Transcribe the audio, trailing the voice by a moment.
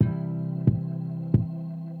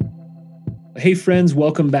Hey, friends,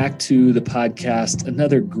 welcome back to the podcast.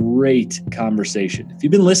 Another great conversation. If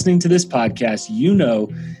you've been listening to this podcast, you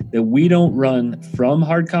know that we don't run from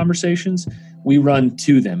hard conversations, we run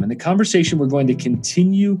to them. And the conversation we're going to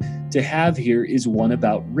continue to have here is one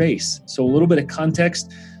about race. So, a little bit of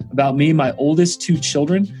context about me. My oldest two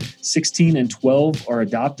children, 16 and 12, are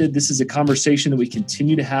adopted. This is a conversation that we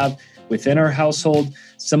continue to have within our household.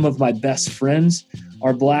 Some of my best friends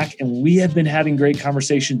are Black, and we have been having great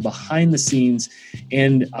conversation behind the scenes.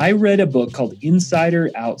 And I read a book called Insider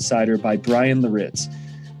Outsider by Bryan Loritts,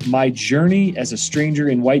 My Journey as a Stranger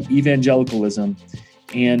in White Evangelicalism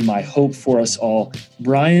and My Hope for Us All.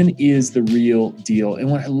 Bryan is the real deal. And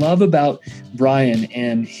what I love about Bryan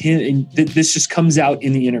and him, and this just comes out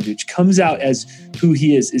in the interview, which comes out as who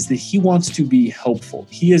he is that he wants to be helpful.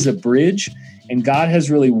 He is a bridge, and God has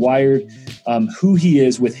really wired who he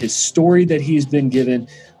is with his story that he's been given,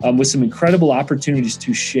 with some incredible opportunities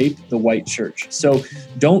to shape the white church. So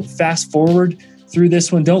don't fast forward through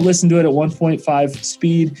this one. Don't listen to it at 1.5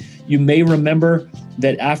 speed. You may remember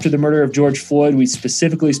that after the murder of George Floyd, we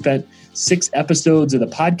specifically spent 6 episodes of the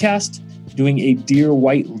podcast doing a Dear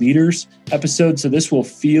White Leaders episode. So this will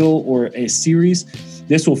feel, or a series,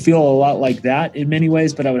 this will feel a lot like that in many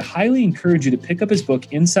ways, but I would highly encourage you to pick up his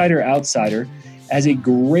book, Insider Outsider, as a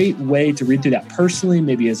great way to read through that personally,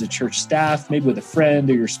 maybe as a church staff, maybe with a friend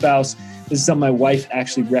or your spouse. This is something my wife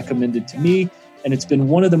actually recommended to me, and it's been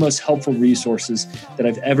one of the most helpful resources that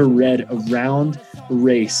I've ever read around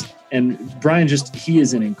race. And Bryan, he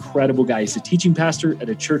is an incredible guy. He's a teaching pastor at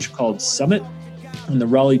a church called Summit in the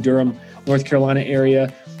Raleigh-Durham, North Carolina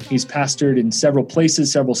area. He's pastored in several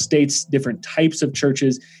places, several states, different types of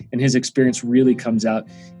churches, and his experience really comes out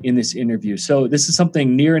in this interview. So this is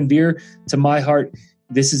something near and dear to my heart.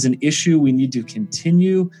 This is an issue we need to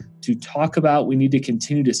continue to talk about. We need to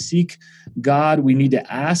continue to seek God. We need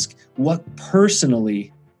to ask, what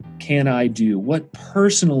personally can I do? What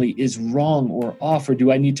personally is wrong or off, or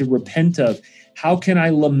do I need to repent of? How can I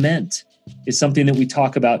lament? Is something that we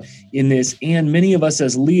talk about in this. And many of us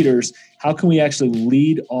as leaders, how can we actually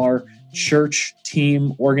lead our church,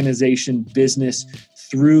 team, organization, business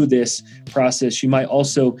through this process? You might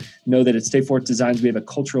also know that at Stay Forth Designs, we have a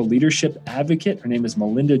cultural leadership advocate. Her name is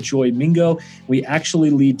Melinda Joy Mingo. We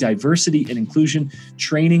actually lead diversity and inclusion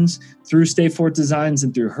trainings through Stay Forth Designs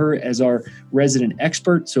and through her as our resident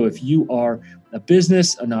expert. So if you are a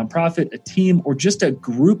business, a nonprofit, a team, or just a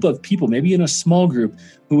group of people, maybe in a small group,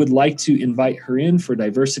 who would like to invite her in for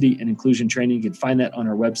diversity and inclusion training, you can find that on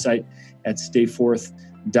our website at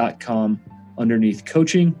stayforth.com underneath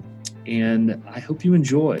coaching. And I hope you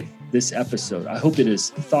enjoy this episode. I hope it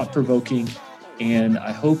is thought-provoking, and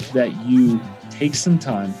I hope that you take some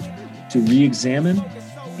time to re-examine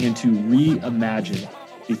and to reimagine,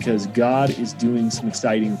 because God is doing some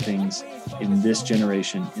exciting things in this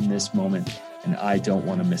generation, in this moment, and I don't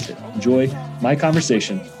want to miss it. Enjoy my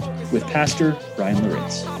conversation with Pastor Bryan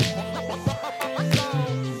Loritts.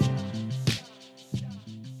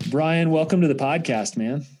 Bryan, welcome to the podcast,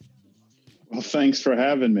 man. Well, thanks for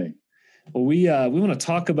having me. Well, we want to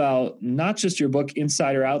talk about not just your book,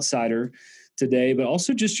 Insider Outsider, today, but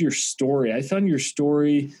also just your story. I found your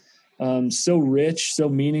story so rich, so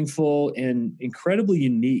meaningful, and incredibly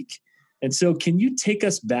unique. And so can you take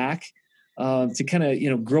us back to kind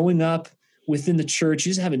of, growing up within the church?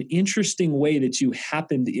 You just have an interesting way that you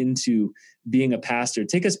happened into being a pastor.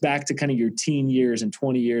 Take us back to kind of your teen years and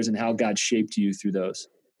 20 years and how God shaped you through those.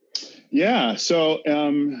 Yeah, so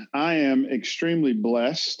I am extremely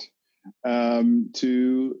blessed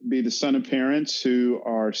to be the son of parents who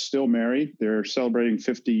are still married. They're celebrating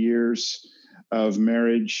 50 years of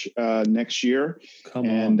marriage next year.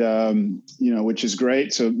 Which is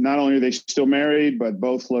great. So not only are they still married, but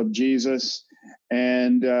both love Jesus,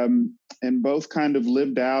 and both kind of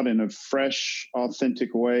lived out in a fresh,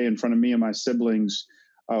 authentic way in front of me and my siblings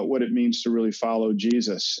what it means to really follow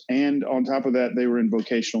Jesus. And on top of that, they were in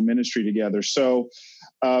vocational ministry together. So,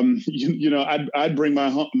 I'd bring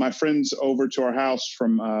my friends over to our house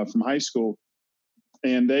from high school,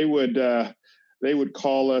 and they would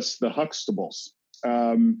call us the Huxtables,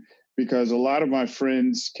 because a lot of my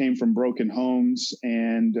friends came from broken homes,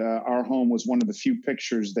 and our home was one of the few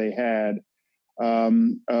pictures they had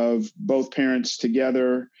of both parents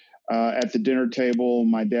together. At the dinner table,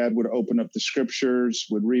 my dad would open up the scriptures,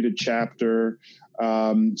 would read a chapter.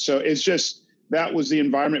 So it's just, that was the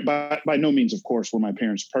environment. By no means, of course, were my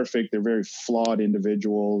parents perfect. They're very flawed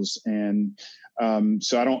individuals. And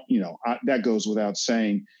so I don't, that goes without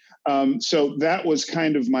saying. So that was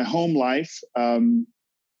kind of my home life.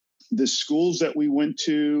 The schools that we went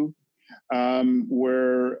to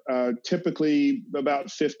were typically about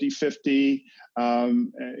 50-50.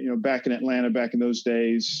 Back in Atlanta, back in those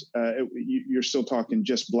days, you're still talking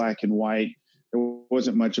just black and white. There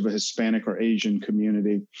wasn't much of a Hispanic or Asian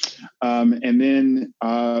community. And then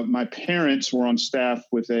my parents were on staff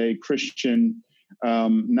with a Christian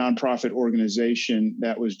nonprofit organization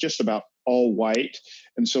that was just about all white.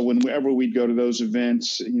 And so whenever we'd go to those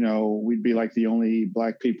events, we'd be like the only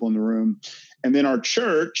black people in the room. And then our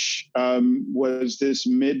church was this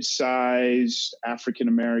mid-sized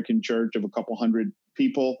African-American church of a couple hundred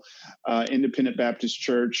people, independent Baptist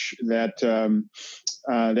church that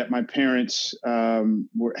my parents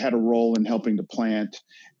had a role in helping to plant.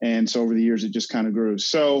 And so over the years, it just kind of grew.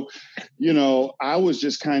 So, I was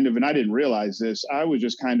just kind of, and I didn't realize this, I was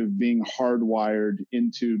just kind of being hardwired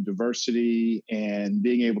into diversity and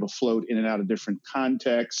being able to float in and out of different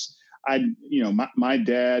contexts. My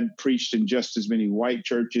dad preached in just as many white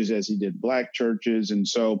churches as he did black churches. And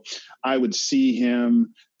so I would see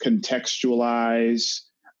him contextualize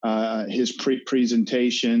his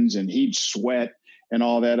presentations, and he'd sweat and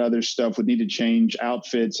all that other stuff, would need to change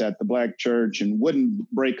outfits at the black church and wouldn't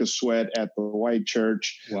break a sweat at the white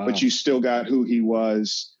church. Wow. But you still got who he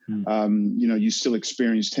was. You still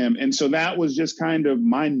experienced him. And so that was just kind of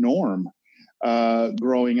my norm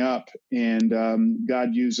growing up. And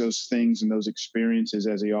God used those things and those experiences,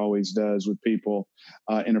 as he always does with people,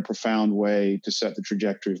 in a profound way to set the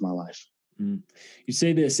trajectory of my life. You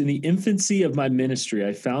say this: in the infancy of my ministry,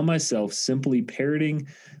 I found myself simply parroting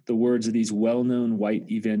the words of these well-known white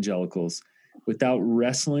evangelicals without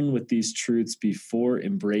wrestling with these truths before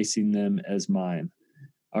embracing them as mine.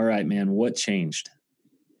 All right, man, what changed?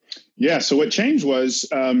 Yeah, so what changed was,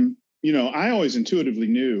 I always intuitively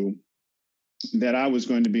knew that I was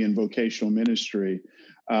going to be in vocational ministry,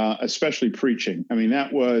 especially preaching. I mean,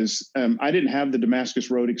 that was, I didn't have the Damascus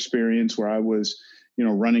Road experience where I was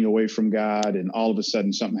running away from God and all of a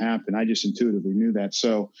sudden something happened. I just intuitively knew that.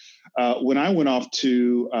 So when I went off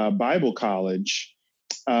to Bible college,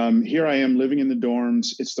 here I am living in the dorms.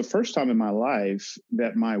 It's the first time in my life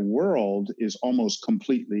that my world is almost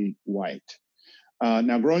completely white.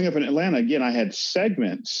 Now, growing up in Atlanta, again, I had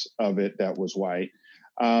segments of it that was white,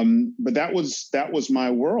 but that was my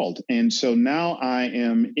world. And so now I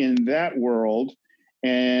am in that world,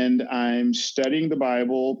 and I'm studying the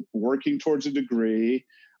Bible, working towards a degree.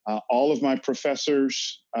 All of my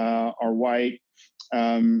professors are white.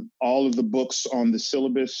 All of the books on the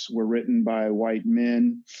syllabus were written by white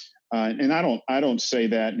men. And I don't say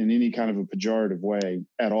that in any kind of a pejorative way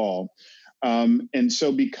at all. And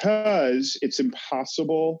so because it's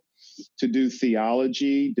impossible to do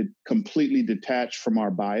theology completely detached from our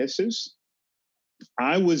biases,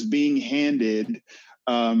 I was being handed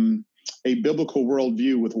a biblical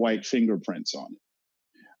worldview with white fingerprints on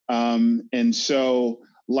it. And so,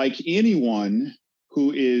 like anyone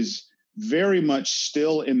who is very much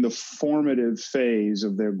still in the formative phase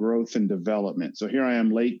of their growth and development, so here I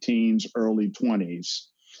am, late teens, early 20s,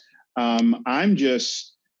 I'm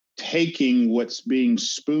just taking what's being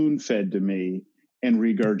spoon-fed to me and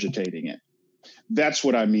regurgitating it. That's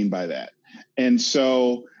what I mean by that. And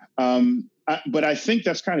so, but I think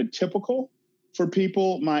that's kind of typical for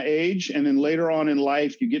people my age. And then later on in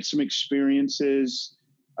life, you get some experiences,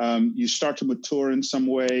 you start to mature in some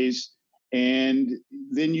ways, and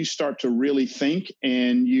then you start to really think,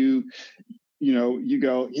 and you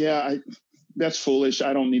go, yeah, that's foolish.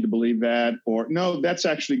 I don't need to believe that. Or no, that's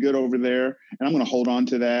actually good over there, and I'm going to hold on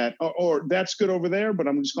to that. Or that's good over there, but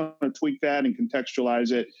I'm just going to tweak that and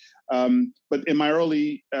contextualize it. But in my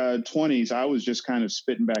early 20s, I was just kind of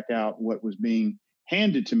spitting back out what was being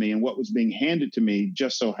handed to me, and what was being handed to me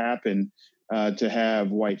just so happened to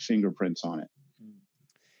have white fingerprints on it.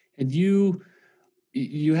 And you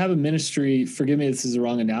have a ministry, forgive me, this is the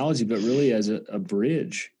wrong analogy, but really as a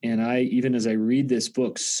bridge. And even as I read this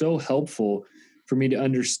book, so helpful for me to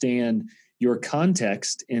understand your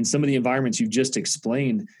context and some of the environments you've just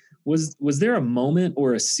explained. Was there a moment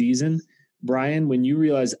or a season, Brian, when you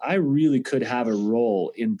realized I really could have a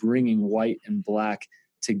role in bringing white and black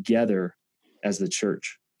together as the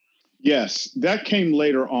church? Yes, that came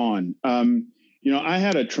later on. I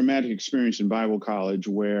had a traumatic experience in Bible college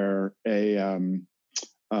where a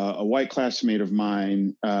white classmate of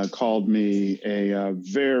mine called me a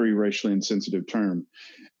very racially insensitive term.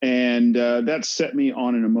 And that set me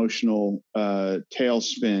on an emotional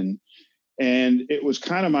tailspin. And it was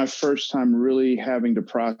kind of my first time really having to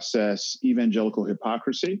process evangelical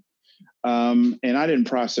hypocrisy. And I didn't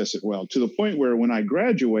process it well, to the point where when I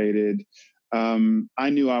graduated, I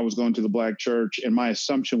knew I was going to the black church, and my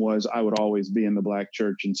assumption was I would always be in the black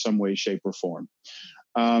church in some way, shape, or form.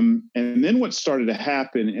 And then what started to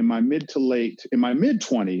happen in my mid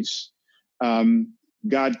 20s,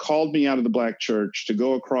 God called me out of the black church to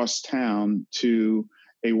go across town to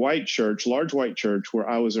a white church, large white church, where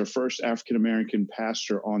I was their first African-American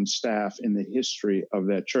pastor on staff in the history of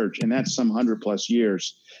that church. And that's some 100+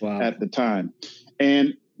 years at the time.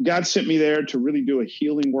 And God sent me there to really do a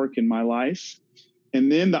healing work in my life.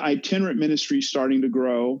 And then the itinerant ministry starting to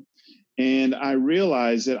grow. And I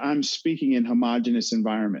realized that I'm speaking in homogenous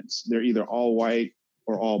environments. They're either all white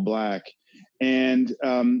or all black. And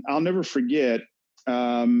I'll never forget,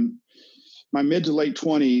 my mid to late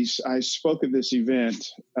 20s, I spoke at this event,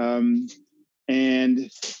 and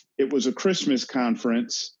it was a Christmas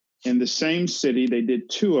conference in the same city. They did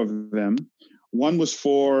two of them. One was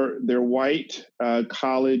for their white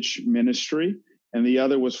college ministry, and the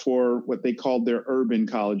other was for what they called their urban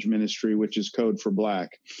college ministry, which is code for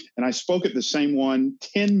black. And I spoke at the same one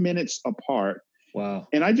 10 minutes apart. Wow.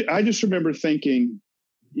 And I just remember thinking,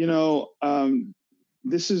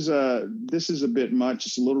 this is a bit much.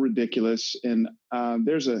 It's a little ridiculous. And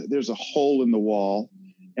there's a hole in the wall.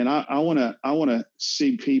 And I want to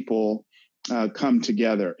see people come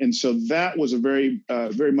together. And so that was a very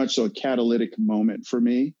much so a catalytic moment for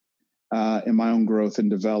me in my own growth and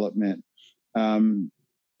development.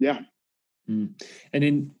 Yeah. And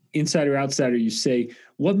in Insider Outsider, you say,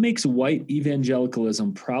 what makes white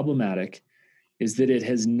evangelicalism problematic is that it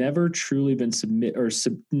has never truly been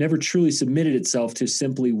never truly submitted itself to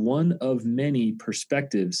simply one of many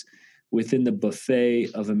perspectives within the buffet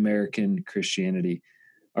of American Christianity.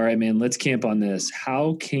 All right, man, let's camp on this.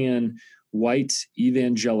 How can white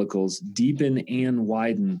evangelicals deepen and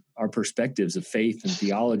widen our perspectives of faith and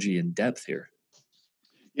theology and depth here?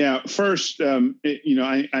 Yeah, first, I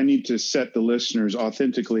need to set the listeners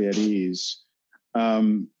authentically at ease.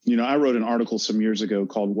 I wrote an article some years ago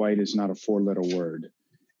called "White is Not a Four-Letter Word."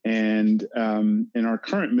 And in our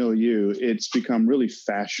current milieu, it's become really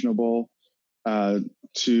fashionable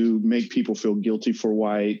to make people feel guilty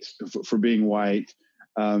for being white.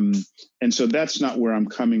 And so that's not where I'm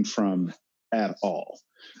coming from at all.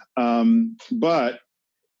 But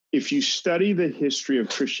if you study the history of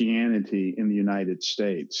Christianity in the United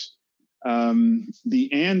States, the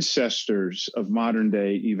ancestors of modern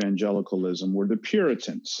day evangelicalism were the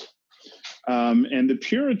Puritans. And the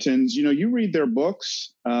Puritans, you read their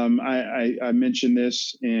books. I mentioned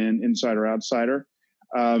this in Insider Outsider.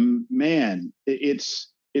 Man, it's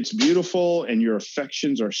beautiful, and your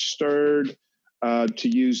affections are stirred, to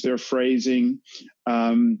use their phrasing.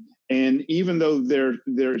 And even though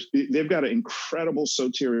they've got an incredible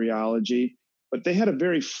soteriology, but they had a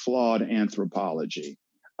very flawed anthropology.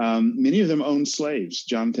 Many of them owned slaves.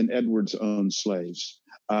 Jonathan Edwards owned slaves.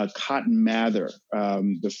 Cotton Mather,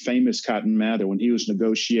 the famous Cotton Mather, when he was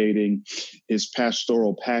negotiating his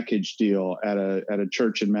pastoral package deal at a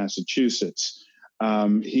church in Massachusetts,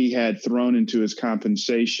 he had thrown into his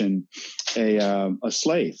compensation a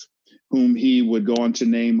slave whom he would go on to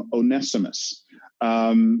name Onesimus.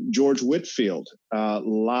 George Whitefield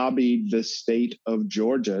lobbied the state of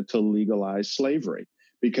Georgia to legalize slavery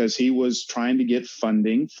because he was trying to get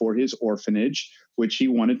funding for his orphanage, which he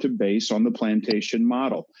wanted to base on the plantation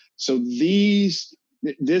model. So this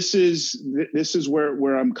is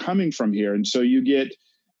where I'm coming from here. And so you get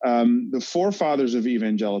the forefathers of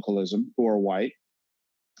evangelicalism, who are white,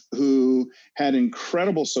 who had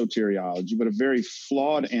incredible soteriology, but a very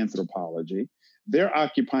flawed anthropology. They're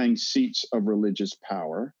occupying seats of religious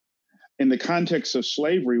power. In the context of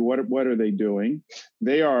slavery, what are they doing?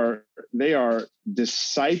 They are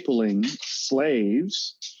discipling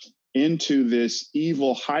slaves into this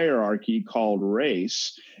evil hierarchy called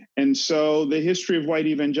race. And so the history of white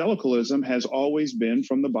evangelicalism has always been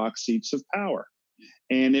from the box seats of power.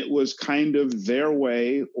 And it was kind of their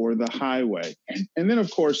way or the highway. And then,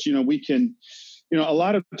 of course, we can, a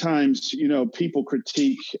lot of times, people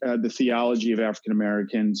critique the theology of African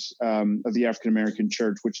Americans, of the African American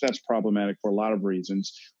church, which that's problematic for a lot of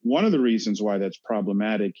reasons. One of the reasons why that's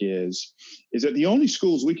problematic is that the only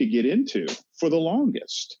schools we could get into for the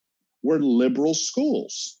longest were liberal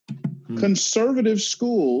schools. Conservative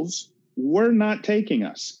schools were not taking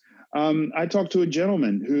us. I talked to a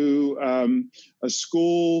gentleman who, a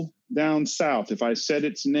school down south, if I said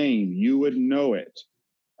its name, you would know it.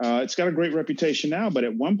 It's got a great reputation now, but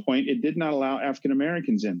at one point it did not allow African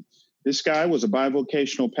Americans in. This guy was a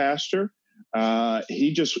bivocational pastor.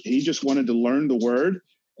 He just wanted to learn the word.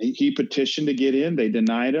 He petitioned to get in. They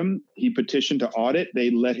denied him. He petitioned to audit. They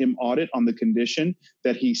let him audit on the condition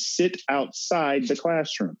that he sit outside the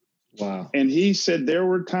classroom. Wow. And he said there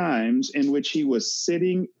were times in which he was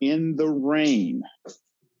sitting in the rain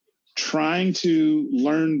trying to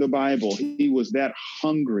learn the Bible. He was that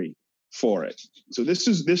hungry for it. So this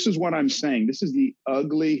is what I'm saying. This is the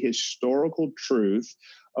ugly historical truth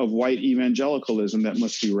of white evangelicalism that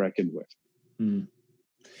must be reckoned with.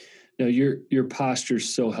 Now, your posture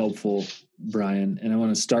is so helpful, Brian, and I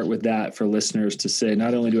want to start with that for listeners to say,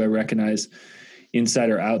 not only do I recognize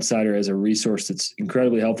Insider Outsider as a resource that's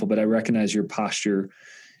incredibly helpful, but I recognize your posture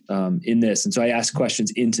in this. And so I ask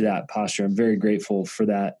questions into that posture. I'm very grateful for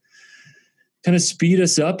that. Kind of speed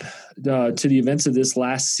us up to the events of this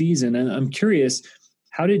last season. And I'm curious,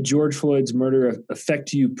 how did George Floyd's murder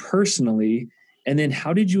affect you personally? And then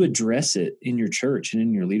how did you address it in your church and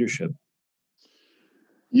in your leadership?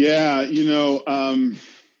 Yeah,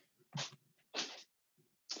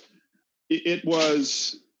 it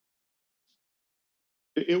was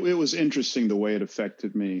interesting the way it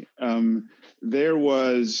affected me. There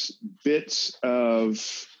was bits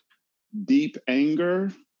of deep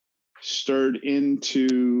anger stirred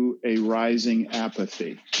into a rising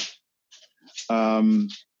apathy.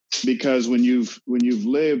 Because when you've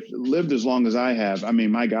lived as long as I have, I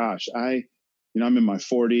mean, my gosh, I'm in my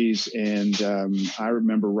 40s, and I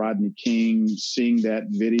remember Rodney King, seeing that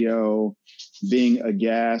video, being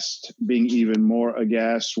aghast, being even more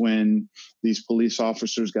aghast when these police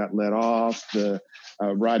officers got let off, the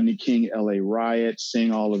Rodney King LA riot,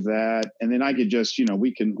 seeing all of that. And then I could just,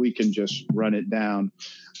 we can just run it down.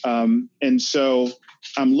 And so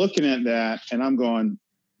I'm looking at that and I'm going,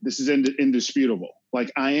 this is indisputable.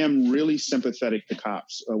 Like, I am really sympathetic to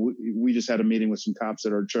cops. We just had a meeting with some cops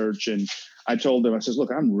at our church, and I told them, I says,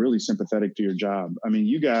 look, I'm really sympathetic to your job. I mean,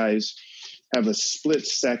 you guys have a split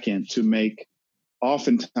second to make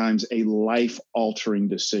oftentimes a life-altering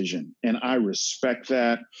decision. And I respect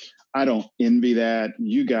that. I don't envy that.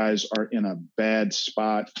 You guys are in a bad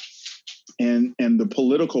spot. And the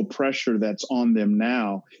political pressure that's on them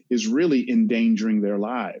now is really endangering their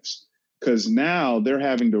lives, because now they're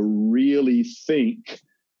having to really think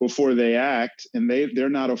before they act, and they're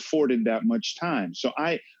not afforded that much time. So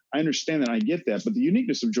I understand that. I get that. But the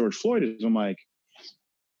uniqueness of George Floyd is, I'm like,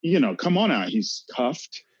 come on out. He's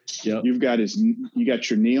cuffed. Yep. You got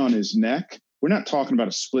your knee on his neck. We're not talking about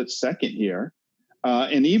a split second here.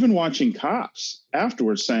 And even watching cops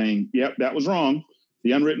afterwards saying, yep, that was wrong.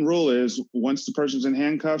 The unwritten rule is once the person's in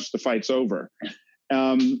handcuffs, the fight's over.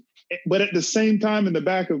 But at the same time, in the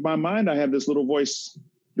back of my mind, I have this little voice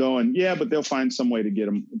going, yeah, but they'll find some way to get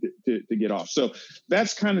them to get off. So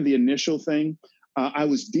that's kind of the initial thing. I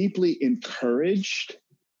was deeply encouraged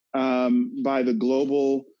by the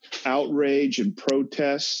global outrage and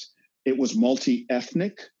protests. It was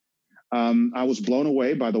multi-ethnic. I was blown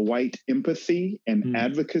away by the white empathy and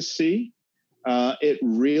advocacy. It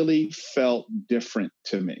really felt different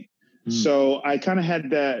to me. So I kind of had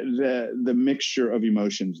the mixture of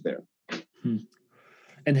emotions there.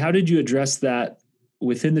 And how did you address that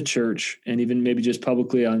within the church, and even maybe just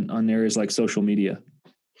publicly on areas like social media?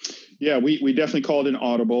 Yeah, we definitely called an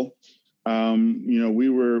audible. We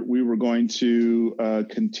were going to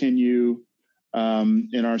continue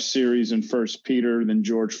in our series in First Peter. Then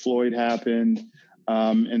George Floyd happened,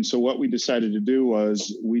 and so what we decided to do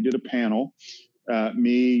was we did a panel.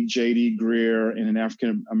 Me, J.D. Greer, and an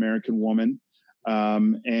African American woman.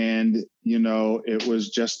 And, it was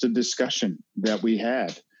just a discussion that we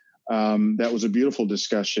had. That was a beautiful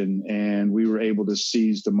discussion, and we were able to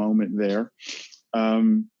seize the moment there.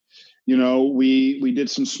 We did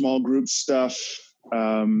some small group stuff.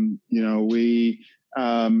 We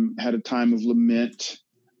had a time of lament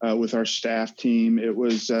with our staff team. It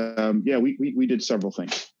was, we did several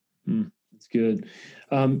things. That's good.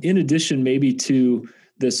 In addition, maybe to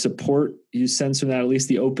the support you sense from that, at least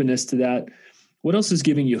the openness to that, what else is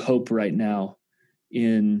giving you hope right now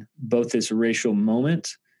in both this racial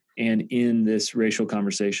moment and in this racial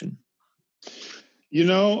conversation?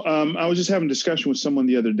 I was just having a discussion with someone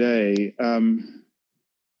the other day.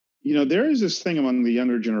 There is this thing among the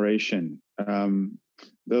younger generation,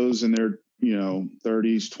 those in their,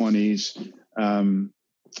 30s, 20s,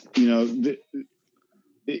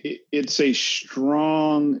 it's a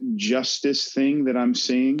strong justice thing that I'm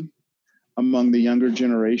seeing among the younger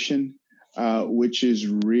generation, which is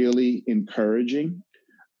really encouraging.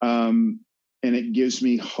 And it gives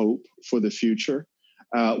me hope for the future.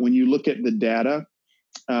 When you look at the data,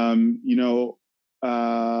 in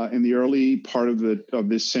the early part of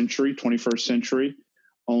this century, 21st century,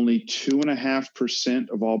 only 2.5%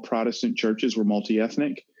 of all Protestant churches were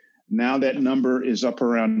multi-ethnic. Now that number is up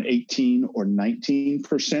around 18 or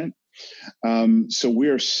 19%. So we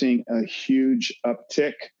are seeing a huge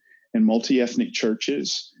uptick in multi-ethnic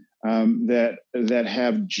churches that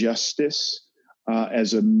have justice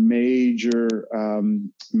as a major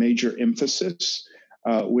emphasis,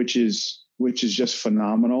 which is just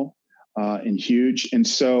phenomenal and huge. And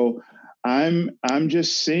so I'm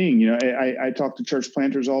just seeing, I talk to church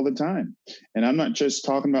planters all the time, and I'm not just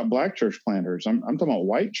talking about Black church planters. I'm talking about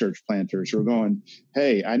white church planters who are going,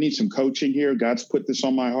 hey, I need some coaching here. God's put this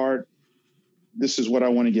on my heart. This is what I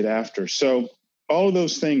want to get after. So all of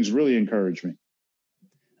those things really encourage me.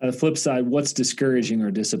 On the flip side, what's discouraging or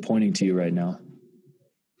disappointing to you right now?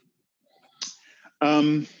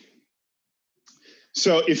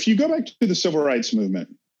 So if you go back to the civil rights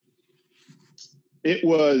movement,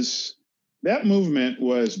 that movement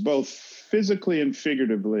was both physically and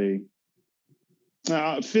figuratively,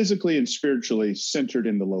 physically and spiritually centered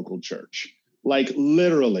in the local church. Like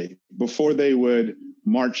literally, before they would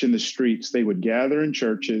march in the streets, they would gather in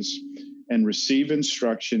churches and receive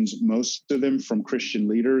instructions, most of them from Christian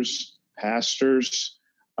leaders, pastors.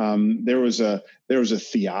 There was a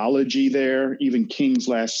theology there. Even King's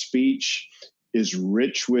last speech is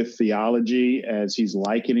rich with theology as he's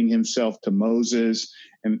likening himself to Moses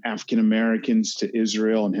and African Americans to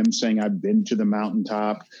Israel, and him saying, I've been to the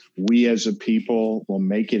mountaintop. We as a people will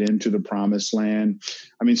make it into the promised land.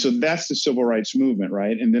 I mean, so that's the civil rights movement,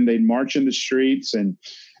 right? And then they'd march in the streets, and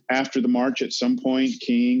after the march, at some point,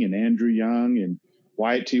 King and Andrew Young and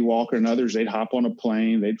Wyatt T. Walker and others, they'd hop on a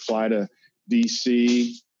plane, they'd fly to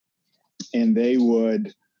DC, and they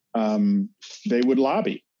would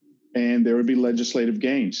lobby, and there would be legislative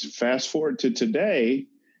gains. Fast forward to today,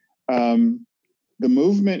 the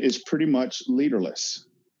movement is pretty much leaderless.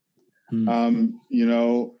 And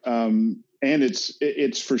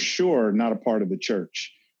it's for sure not a part of the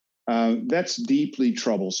church. That's deeply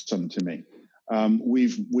troublesome to me.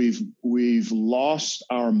 We've lost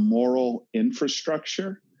our moral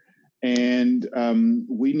infrastructure, and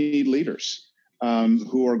we need leaders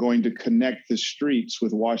who are going to connect the streets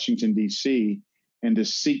with Washington, D.C., and to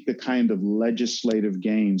seek the kind of legislative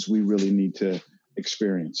gains we really need to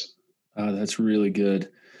experience. That's really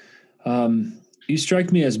good. You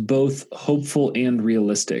strike me as both hopeful and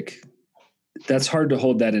realistic. That's hard to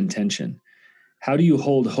hold that intention. How do you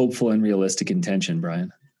hold hopeful and realistic intention,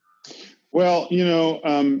 Brian? Well,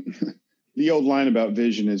 the old line about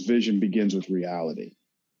vision is vision begins with reality,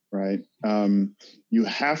 right? You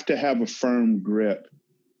have to have a firm grip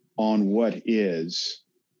on what is,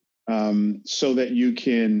 so that you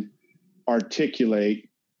can articulate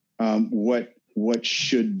what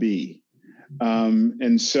should be.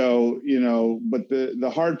 And so, but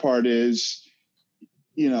the hard part is,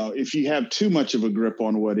 if you have too much of a grip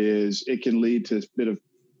on what is, it can lead to a bit of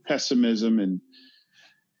pessimism and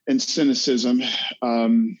cynicism.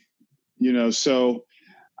 So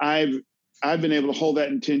I've been able to hold that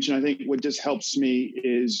intention. I think what just helps me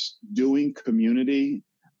is doing community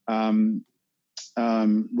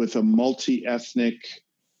with a multi-ethnic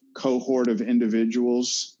cohort of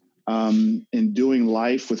individuals, and doing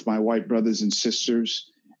life with my white brothers and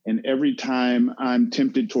sisters. And every time I'm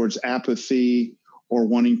tempted towards apathy or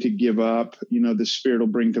wanting to give up, the Spirit will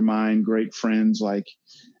bring to mind great friends like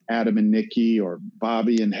Adam and Nikki, or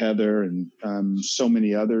Bobby and Heather, and so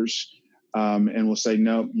many others. And we'll say,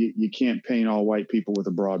 no, you can't paint all white people with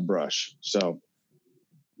a broad brush. So,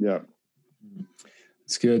 yeah.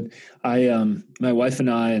 It's good. My wife and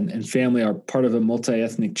I and family are part of a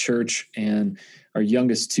multi-ethnic church, and our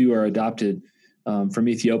youngest two are adopted from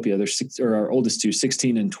Ethiopia. They're our oldest two,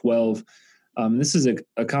 16 and 12. This is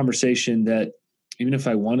a conversation that even if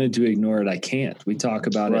I wanted to ignore it, I can't. We talk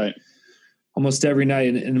about it almost every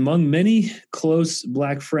night. And among many close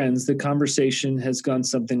Black friends, the conversation has gone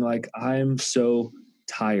something like, I'm so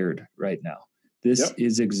tired right now. This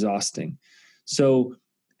is exhausting. So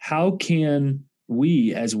how can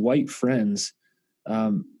we as white friends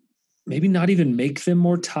maybe not even make them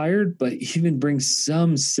more tired, but even bring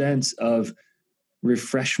some sense of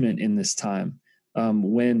refreshment in this time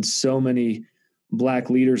when so many Black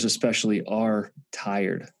leaders especially are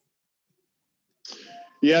tired?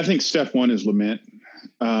 Yeah, I think step one is lament.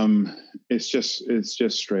 It's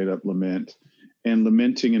just straight up lament, and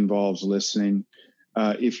lamenting involves listening.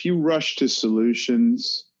 If you rush to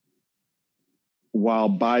solutions while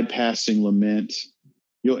bypassing lament,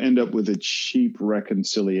 you'll end up with a cheap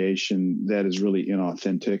reconciliation that is really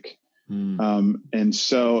inauthentic. And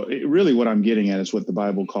so really what I'm getting at is what the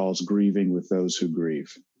Bible calls grieving with those who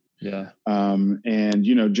grieve. Yeah. And,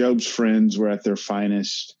 Job's friends were at their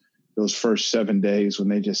finest those first 7 days when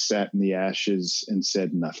they just sat in the ashes and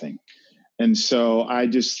said nothing. And so I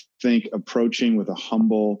just think approaching with a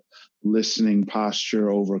humble listening posture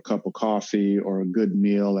over a cup of coffee or a good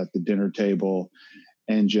meal at the dinner table,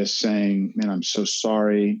 and just saying, man, I'm so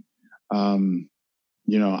sorry.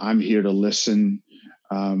 I'm here to listen,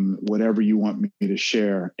 whatever you want me to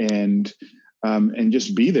share, and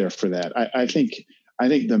just be there for that. I think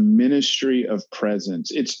the ministry of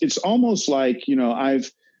presence, it's almost like,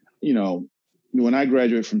 when I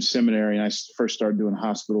graduated from seminary and I first started doing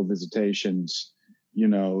hospital visitations,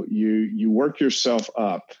 you work yourself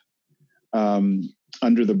up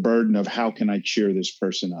under the burden of how can I cheer this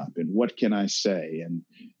person up and what can I say? And,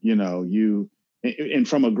 and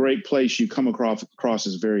from a great place, you come across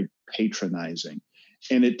as very patronizing.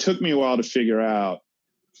 And it took me a while to figure out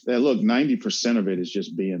that, look, 90% of it is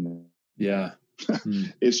just being there. Yeah.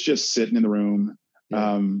 It's just sitting in the room.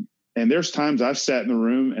 Yeah. And there's times I've sat in the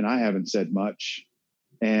room and I haven't said much.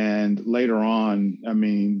 And later on,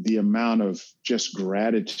 the amount of just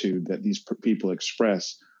gratitude that these people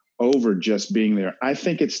express over just being there. I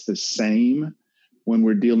think it's the same when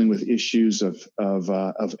we're dealing with issues of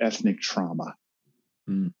ethnic trauma.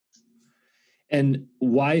 And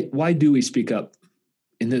why do we speak up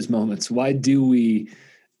in those moments? Why do we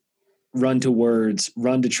run to words,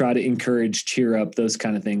 run to try to encourage, cheer up, those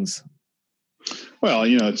kind of things? Well,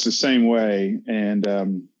 it's the same way. And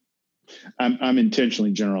I'm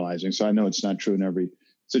intentionally generalizing, so I know it's not true in every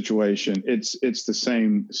situation. It's the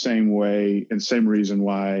same way and same reason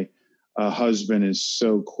why a husband is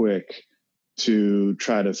so quick to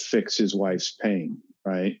try to fix his wife's pain,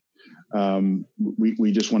 right?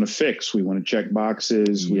 We just want to fix. We want to check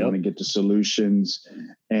boxes. We want to get to solutions.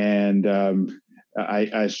 And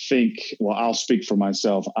I think, well, I'll speak for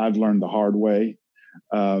myself. I've learned the hard way.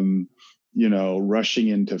 Rushing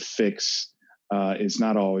in to fix is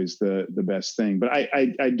not always the best thing. But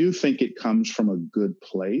I do think it comes from a good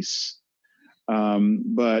place.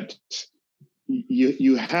 But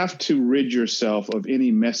you have to rid yourself of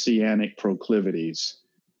any messianic proclivities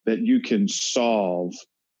that you can solve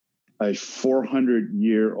a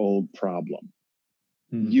 400-year-old problem.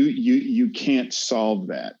 You can't solve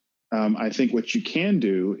that. I think what you can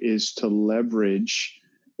do is to leverage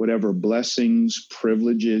whatever blessings,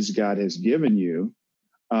 privileges God has given you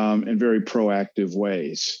in very proactive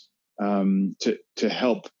ways to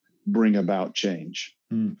help bring about change.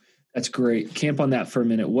 That's great. Camp on that for a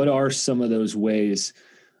minute. What are some of those ways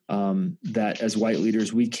that as white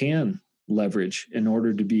leaders we can leverage in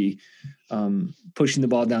order to be pushing the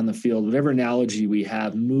ball down the field, whatever analogy we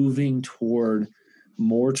have, moving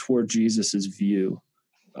more toward Jesus's view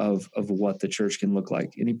of what the church can look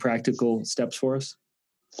like? Any practical steps for us?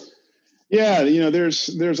 Yeah,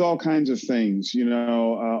 there's all kinds of things.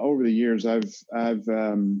 Over the years, I've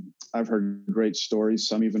heard great stories,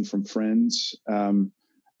 some even from friends.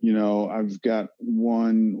 I've got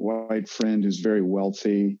one white friend who's very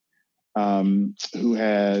wealthy, who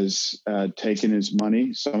has taken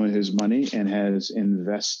some of his money, and has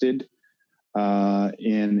invested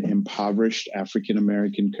in impoverished African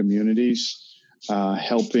American communities,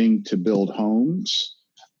 helping to build homes.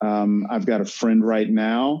 I've got a friend right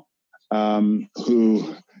now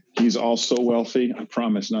who he's also wealthy. I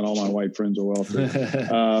promise not all my white friends are wealthy.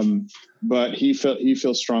 But he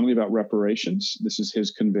feels strongly about reparations. This is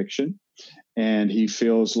his conviction. And he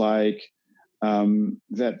feels like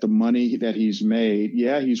that the money that he's made,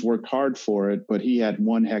 he's worked hard for it, but he had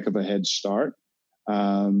one heck of a head start,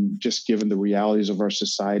 just given the realities of our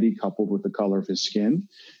society coupled with the color of his skin.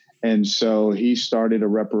 And so he started a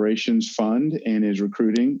reparations fund and is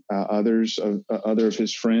recruiting other of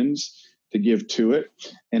his friends to give to it,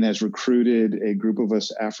 and has recruited a group of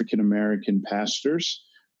us African-American pastors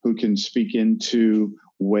who can speak into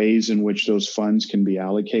ways in which those funds can be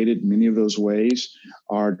allocated. Many of those ways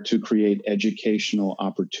are to create educational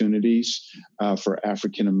opportunities for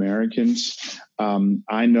African Americans.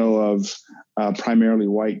 I know of primarily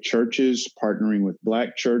white churches partnering with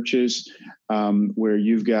Black churches, where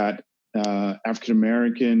you've got African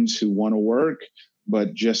Americans who want to work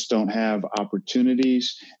but just don't have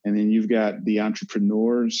opportunities. And then you've got the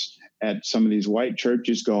entrepreneurs at some of these white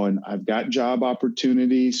churches going, I've got job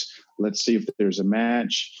opportunities. Let's see if there's a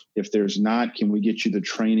match. If there's not, can we get you the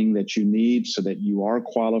training that you need so that you are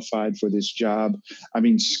qualified for this job?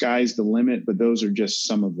 Sky's the limit, but those are just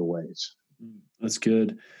some of the ways. That's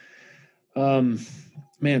good.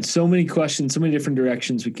 Man, so many questions, so many different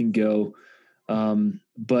directions we can go.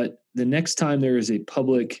 But the next time there is a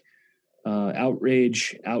public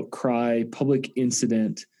outrage, outcry, public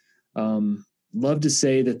incident, love to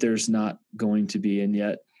say that there's not going to be, and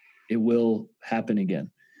yet it will happen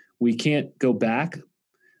again. We can't go back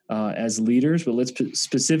as leaders, but let's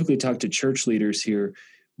specifically talk to church leaders here,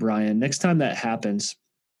 Brian. Next time that happens,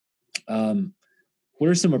 what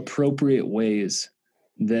are some appropriate ways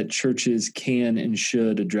that churches can and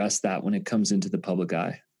should address that when it comes into the public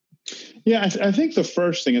eye? Yeah, I think the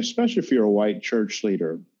first thing, especially if you're a white church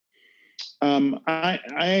leader, I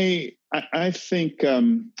think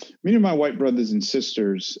many of my white brothers and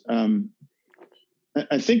sisters,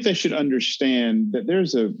 I think they should understand that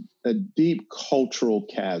there's a deep cultural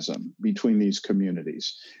chasm between these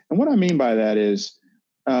communities. And what I mean by that is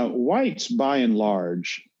whites, by and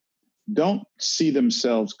large, don't see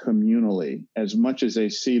themselves communally as much as they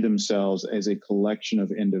see themselves as a collection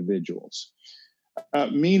of individuals.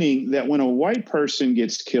 Meaning that when a white person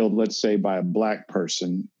gets killed, let's say by a black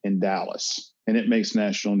person in Dallas, and it makes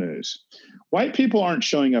national news, white people aren't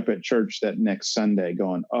showing up at church that next Sunday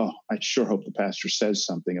going, "Oh, I sure hope the pastor says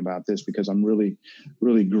something about this because I'm really,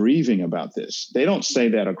 really grieving about this." They don't say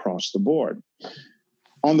that across the board.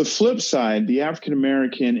 On the flip side, the African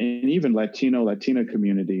American and even Latina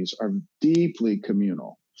communities are deeply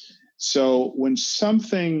communal. So when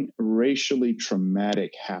something racially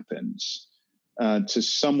traumatic happens to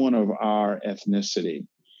someone of our ethnicity,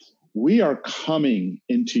 we are coming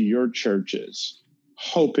into your churches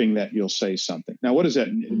hoping that you'll say something. Now, what does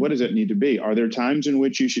that need to be? Are there times in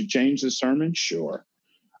which you should change the sermon? Sure.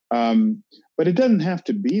 But it doesn't have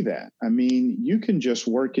to be that. I mean, you can just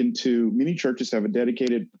work into, many churches have a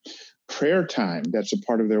dedicated prayer time that's a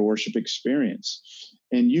part of their worship experience.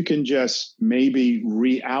 And you can just maybe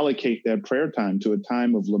reallocate that prayer time to a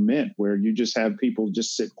time of lament where you just have people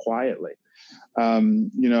just sit quietly.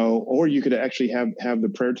 Or you could actually have the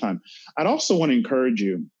prayer time. I'd also want to encourage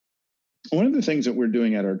you. One of the things that we're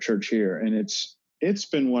doing at our church here, and it's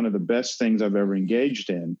been one of the best things I've ever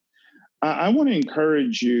engaged in. I want to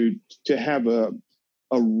encourage you to have a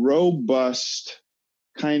robust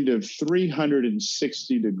kind of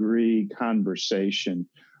 360-degree conversation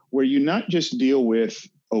where you not just deal with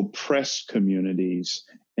oppressed communities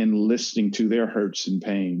and listening to their hurts and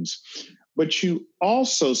pains, but you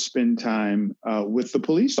also spend time with the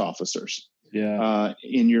police officers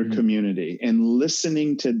in your community and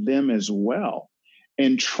listening to them as well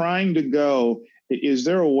and trying to go, is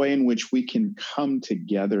there a way in which we can come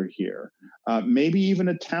together here? Maybe even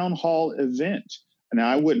a town hall event. And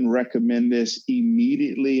I wouldn't recommend this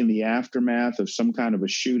immediately in the aftermath of some kind of a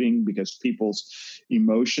shooting because people's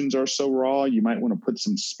emotions are so raw. You might want to put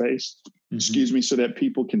some space, so that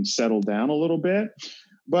people can settle down a little bit.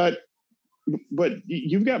 But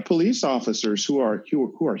you've got police officers who are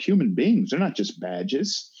human beings. They're not just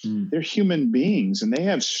badges. They're human beings, and they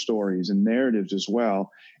have stories and narratives as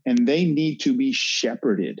well. And they need to be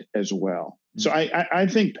shepherded as well. So I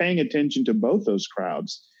think paying attention to both those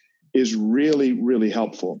crowds is really, really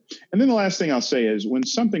helpful. And then the last thing I'll say is when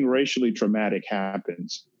something racially traumatic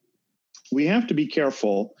happens, we have to be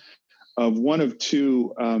careful of one of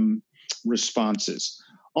two responses.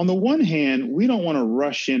 On the one hand, we don't want to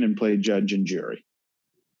rush in and play judge and jury.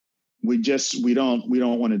 We don't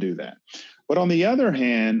want to do that. But on the other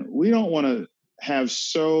hand, we don't want to have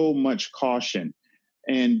so much caution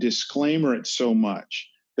and disclaimer it so much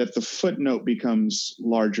that the footnote becomes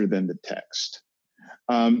larger than the text.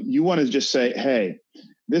 You want to just say, hey,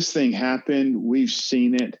 this thing happened, we've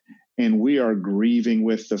seen it, and we are grieving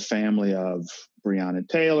with the family of Breonna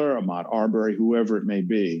Taylor, Ahmaud Arbery, whoever it may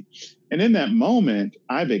be. And in that moment,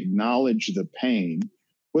 I've acknowledged the pain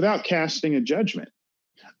without casting a judgment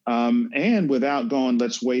and without going,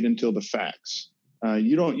 let's wait until the facts.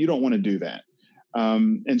 You don't want to do that.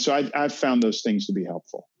 And so I've found those things to be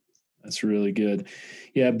helpful. That's really good.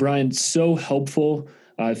 Yeah, Brian, so helpful.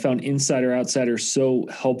 I found Insider Outsider so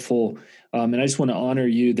helpful. And I just want to honor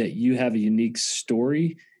you that you have a unique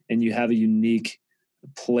story and you have a unique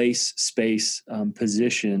place, space,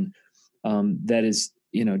 position that is,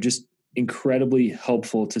 just incredibly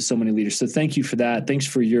helpful to so many leaders. So thank you for that. Thanks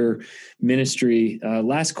for your ministry.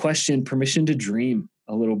 Last question, permission to dream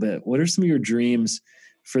a little bit. What are some of your dreams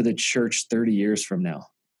for the church 30 years from now?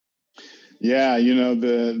 Yeah,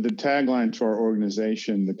 the tagline to our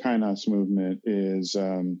organization, the Kainos movement, is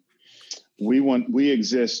we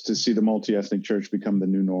exist to see the multi-ethnic church become the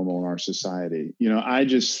new normal in our society. I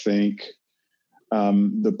just think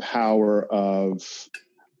the power of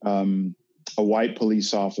a white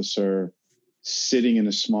police officer sitting in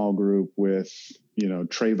a small group with,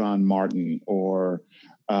 Trayvon Martin or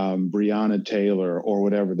Breonna Taylor or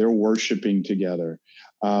whatever, they're worshiping together.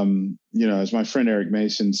 As my friend Eric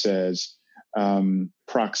Mason says,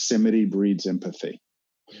 proximity breeds empathy.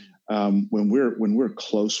 When we're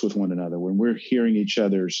close with one another, when we're hearing each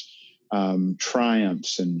other's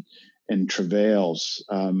triumphs and travails,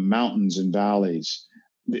 mountains and valleys,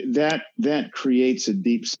 that creates a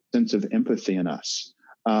deep sense of empathy in us.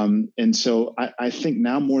 And so I think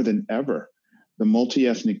now more than ever, the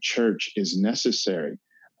multi-ethnic church is necessary.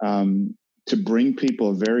 to bring people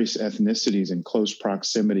of various ethnicities in close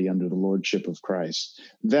proximity under the lordship of Christ.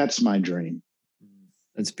 That's my dream.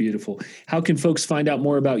 That's beautiful. How can folks find out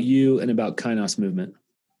more about you and about Kainos Movement?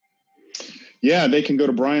 Yeah, they can go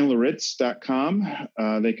to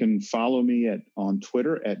brianlaritz.com. They can follow me on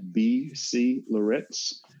Twitter at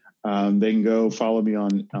BCLaritz. They can go follow me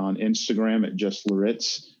on Instagram at just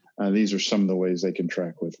Laritz. These are some of the ways they can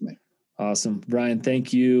track with me. Awesome. Brian,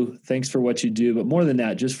 thank you. Thanks for what you do, but more than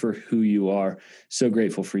that, just for who you are. So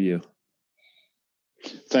grateful for you.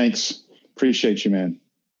 Thanks. Appreciate you, man.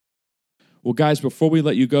 Well, guys, before we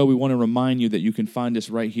let you go, we want to remind you that you can find us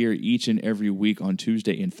right here each and every week on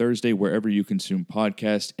Tuesday and Thursday, wherever you consume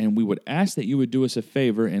podcasts. And we would ask that you would do us a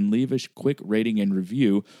favor and leave a quick rating and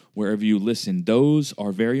review wherever you listen. Those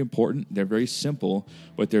are very important. They're very simple,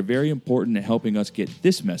 but they're very important in helping us get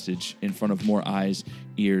this message in front of more eyes,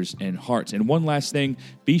 ears, and hearts. And one last thing,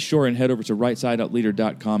 be sure and head over to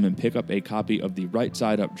rightsideupleader.com and pick up a copy of the Right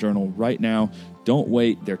Side Up Journal right now. Don't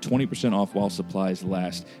wait. They're 20% off while supplies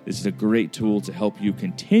last. This is a great tool to help you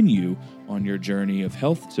continue on your journey of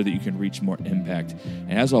health so that you can reach more impact.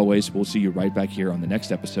 And as always, we'll see you right back here on the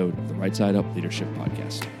next episode of the Right Side Up Leadership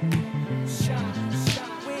Podcast.